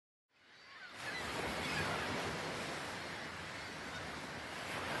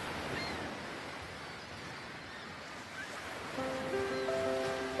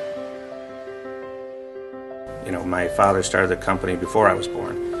my father started the company before I was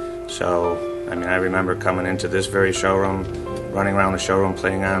born. So, I remember coming into this very showroom, running around the showroom,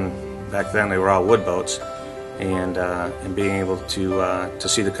 playing on, back then they were all wood boats, and being able to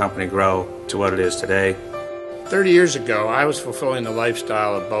see the company grow to what it is today. 30 years ago, I was fulfilling the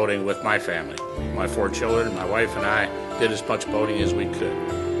lifestyle of boating with my family. My 4 children, my wife and I did as much boating as we could.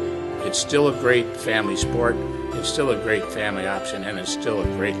 It's still a great family sport, it's still a great family option, and it's still a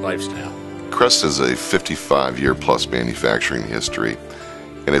great lifestyle. Crest has a 55-year-plus manufacturing history,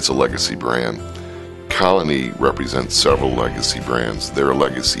 and it's a legacy brand. Colony represents several legacy brands. They're a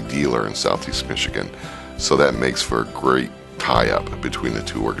legacy dealer in Southeast Michigan, so that makes for a great tie-up between the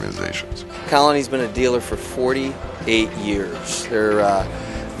two organizations. Colony's been a dealer for 48 years.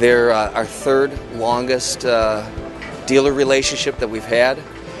 They're our third longest dealer relationship that we've had,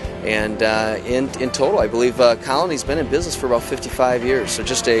 and in total I believe Colony's been in business for about 55 years, so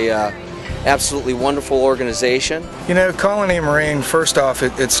just a absolutely wonderful organization. Colony Marine, first off,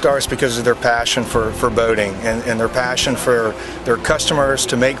 it starts because of their passion for boating and their passion for their customers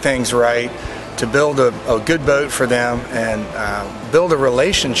to make things right, to build a good boat for them, and build a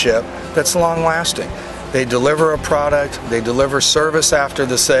relationship that's long-lasting. They deliver a product, they deliver service after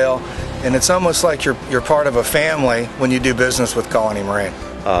the sale, and it's almost like you're part of a family when you do business with Colony Marine.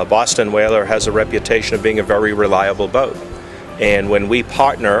 Boston Whaler has a reputation of being a very reliable boat, and when we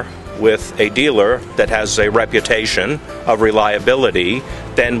partner with a dealer that has a reputation of reliability,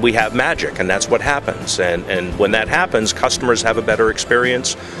 then we have magic, and that's what happens. And when that happens, customers have a better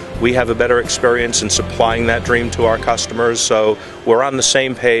experience. We have a better experience in supplying that dream to our customers. So we're on the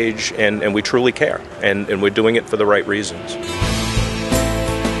same page, and we truly care, and we're doing it for the right reasons.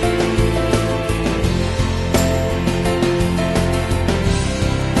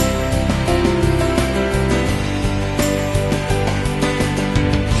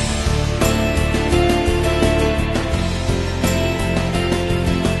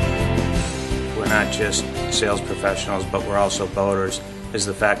 Not just sales professionals, but we're also boaters, is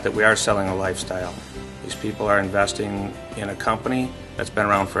the fact that we are selling a lifestyle. These people are investing in a company that's been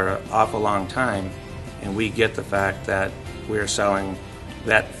around for an awful long time, and we get the fact that we are selling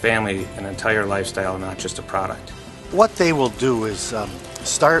that family an entire lifestyle, not just a product. What they will do is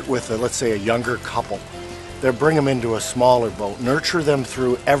start with, let's say, a younger couple. They'll bring them into a smaller boat, nurture them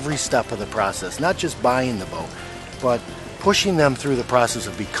through every step of the process, not just buying the boat, but pushing them through the process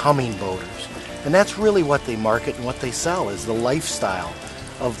of becoming boaters. And that's really what they market and what they sell, is the lifestyle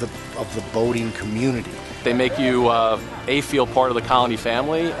of the boating community. They make you feel part of the Colony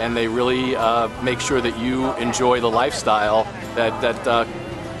family, and they really make sure that you enjoy the lifestyle that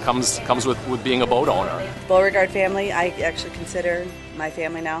comes with being a boat owner. Beauregard family, I actually consider my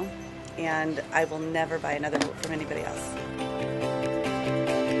family now, and I will never buy another boat from anybody else.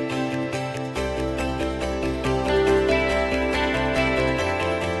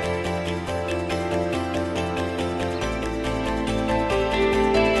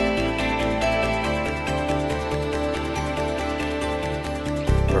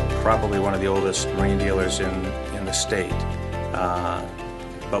 Probably one of the oldest marine dealers in the state,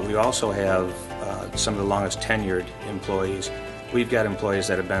 but we also have some of the longest tenured employees. We've got employees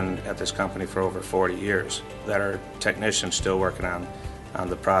that have been at this company for over 40 years that are technicians still working on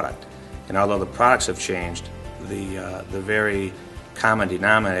the product. And although the products have changed, the very common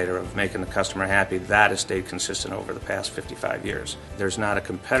denominator of making the customer happy, that has stayed consistent over the past 55 years. There's not a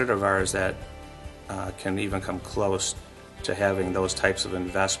competitor of ours that can even come close to having those types of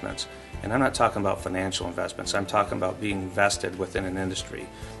investments. And I'm not talking about financial investments, I'm talking about being vested within an industry.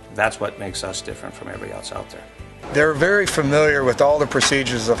 That's what makes us different from everybody else out there. They're very familiar with all the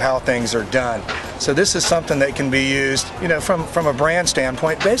procedures of how things are done. So this is something that can be used, from a brand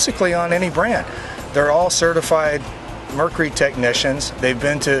standpoint, basically on any brand. They're all certified Mercury technicians. They've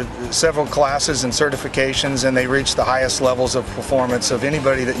been to several classes and certifications, and they reach the highest levels of performance of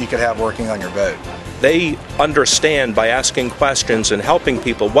anybody that you could have working on your boat. They understand by asking questions and helping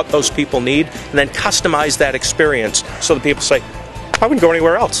people what those people need, and then customize that experience so that people say, I wouldn't go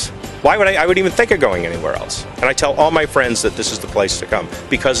anywhere else. Why would I would even think of going anywhere else? And I tell all my friends that this is the place to come,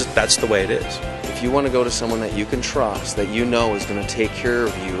 because that's the way it is. If you want to go to someone that you can trust, that you know is going to take care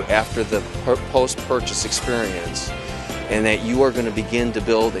of you after the post-purchase experience, and that you are going to begin to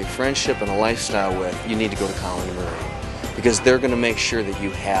build a friendship and a lifestyle with, you need to go to Colony Marine, because they're going to make sure that you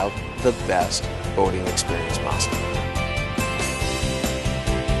have the best boating experience possible.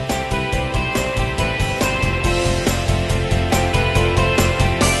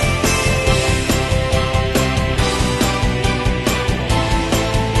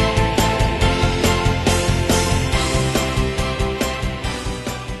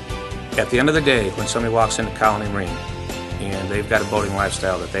 At the end of the day, when somebody walks into Colony Marine and they've got a boating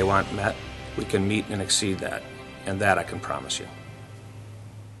lifestyle that they want met, we can meet and exceed that, and that I can promise you.